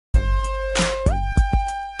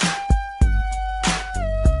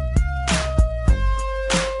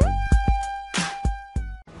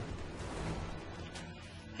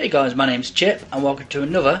Hey guys, my name's Chip and welcome to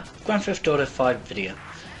another Grand Theft Auto 5 video.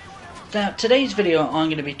 Now today's video I'm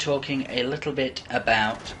going to be talking a little bit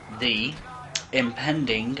about the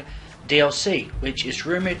impending DLC, which is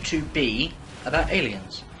rumoured to be about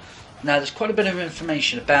aliens. Now there's quite a bit of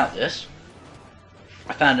information about this.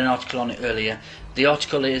 I found an article on it earlier. The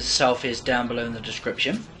article itself is down below in the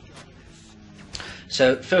description,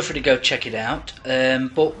 so feel free to go check it out.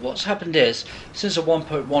 But what's happened is, since the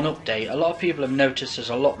 1.1 update, a lot of people have noticed there's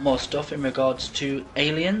a lot more stuff in regards to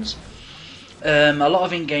aliens. A lot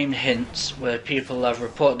of in-game hints where people have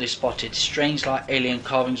reportedly spotted strange like alien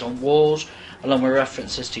carvings on walls, along with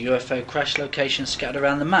references to UFO crash locations scattered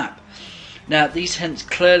around the map. Now these hints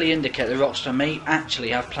clearly indicate that Rockstar may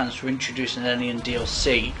actually have plans to introduce an alien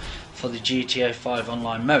DLC for the GTA 5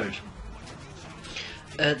 online mode.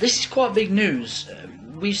 This is quite big news.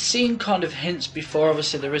 We've seen kind of hints before.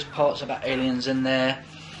 Obviously there is parts about aliens in there,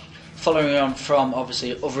 following on from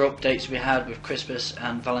obviously other updates we had with Christmas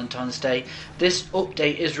and Valentine's Day. This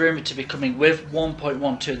update is rumoured to be coming with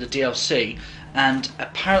 1.12, the DLC, and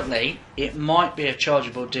apparently it might be a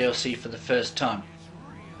chargeable DLC for the first time.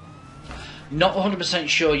 Not 100%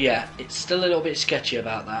 sure yet. It's still a little bit sketchy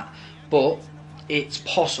about that, but it's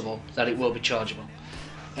possible that it will be chargeable.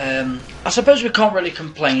 I suppose we can't really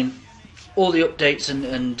complain. All the updates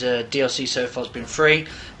and DLC so far has been free.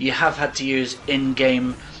 You have had to use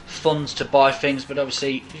in-game funds to buy things, but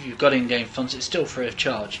obviously if you've got in-game funds it's still free of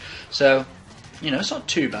charge. So, you know, it's not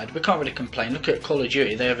too bad. We can't really complain. Look at Call of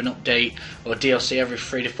Duty. They have an update or DLC every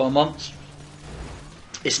 3 to 4 months.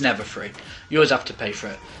 It's never free. You always have to pay for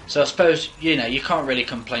it. So I suppose, you know, you can't really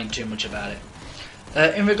complain too much about it.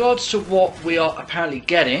 In regards to what we are apparently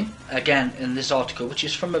getting, again in this article, which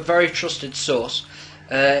is from a very trusted source,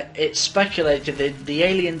 it's speculated that the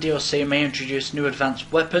Alien DLC may introduce new advanced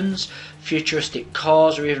weapons, futuristic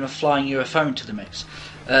cars, or even a flying UFO into the mix.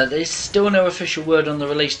 There's still no official word on the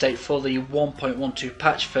release date for the 1.12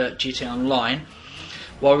 patch for GTA Online,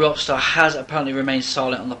 while Rockstar has apparently remained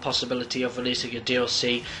silent on the possibility of releasing a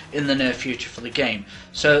DLC in the near future for the game.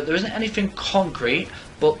 So there isn't anything concrete,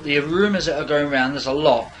 but the rumours that are going around, there's a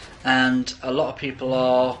lot, and a lot of people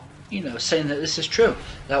are, you know, saying that this is true,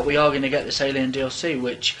 that we are going to get this Alien DLC,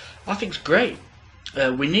 which I think is great.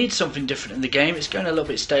 We need something different in the game. It's going a little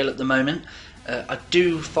bit stale at the moment. I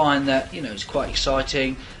do find that, you know, it's quite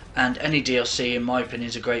exciting, and any DLC in my opinion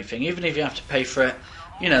is a great thing, even if you have to pay for it.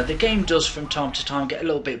 You know, the game does from time to time get a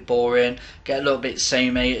little bit boring, get a little bit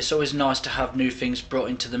samey. It's always nice to have new things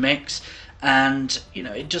brought into the mix, and you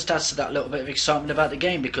know, it just adds to that little bit of excitement about the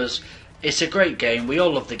game, because it's a great game. We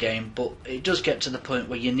all love the game, but it does get to the point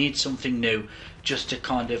where you need something new just to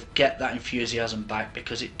kind of get that enthusiasm back,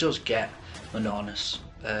 because it does get monotonous.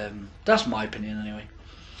 That's my opinion anyway.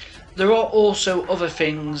 There are also other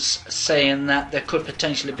things saying that there could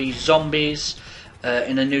potentially be zombies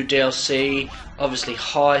in a new DLC. Obviously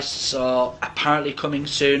heists are apparently coming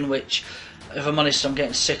soon, which, if I'm honest, I'm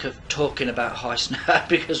getting sick of talking about heists now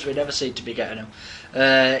because we never seem to be getting them.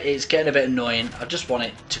 It's getting a bit annoying. I just want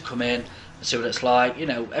it to come in and see what it's like. You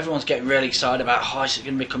know, everyone's getting really excited about heists. It's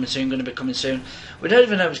going to be coming soon, going to be coming soon. We don't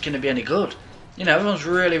even know if it's going to be any good. You know, everyone's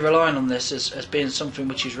really relying on this as being something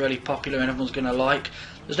which is really popular and everyone's going to like.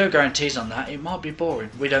 There's no guarantees on that. It might be boring.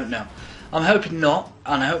 We don't know. I'm hoping not,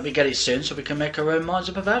 and I hope we get it soon so we can make our own minds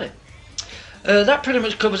up about it. That pretty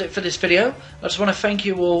much covers it for this video. I just want to thank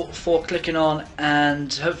you all for clicking on,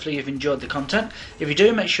 and hopefully you've enjoyed the content. If you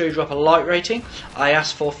do, make sure you drop a like rating. I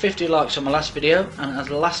asked for 50 likes on my last video, and as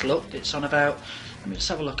the last look, it's on about, let me just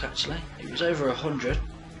have a look actually, it was over 100.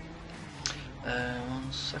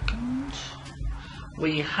 1 second.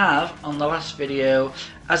 We have, on the last video,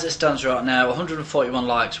 as it stands right now, 141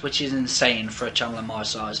 likes, which is insane for a channel of my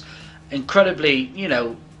size. Incredibly, you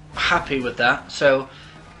know, happy with that. So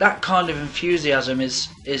that kind of enthusiasm is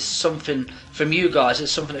something from you guys.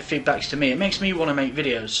 It's something that feedbacks to me. It makes me want to make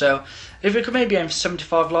videos. So if we could maybe aim for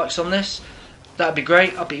 75 likes on this, that'd be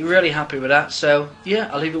great. I'd be really happy with that. So yeah,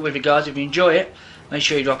 I'll leave it with you guys. If you enjoy it, make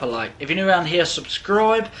sure you drop a like. If you're new around here,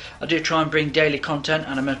 subscribe. I do try and bring daily content,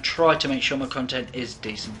 and I'm going to try to make sure my content is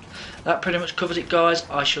decent. That pretty much covers it, guys.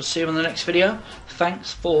 I shall see you in the next video.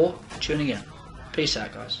 Thanks for tuning in. Peace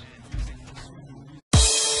out, guys.